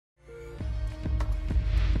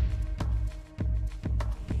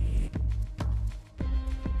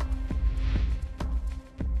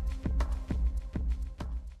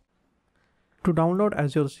To download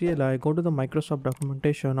Azure CLI, go to the Microsoft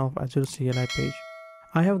documentation of Azure CLI page.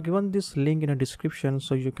 I have given this link in a description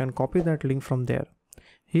so you can copy that link from there.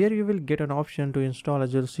 Here you will get an option to install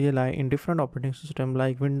Azure CLI in different operating systems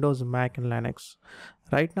like Windows, Mac and Linux.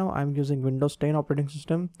 Right now I'm using Windows 10 operating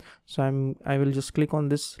system, so I will just click on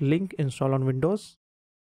this link, install on Windows.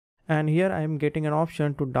 And here I am getting an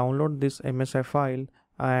option to download this MSI file,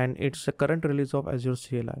 and it's a current release of Azure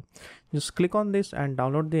CLI. Just click on this and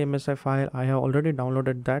download the MSI file. I have already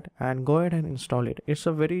downloaded that, and go ahead and install it. It's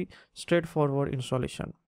a very straightforward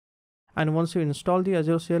installation. And once you install the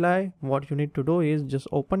Azure CLI, what you need to do is just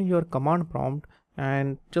open your command prompt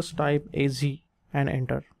and just type AZ and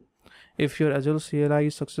enter. If your Azure CLI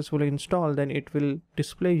is successfully installed, then it will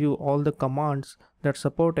display you all the commands that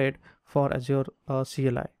supported for Azure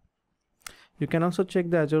CLI. You can also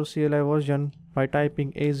check the Azure CLI version by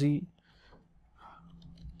typing AZ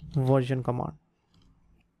version command,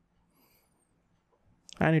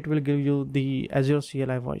 and it will give you the Azure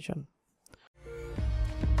CLI version.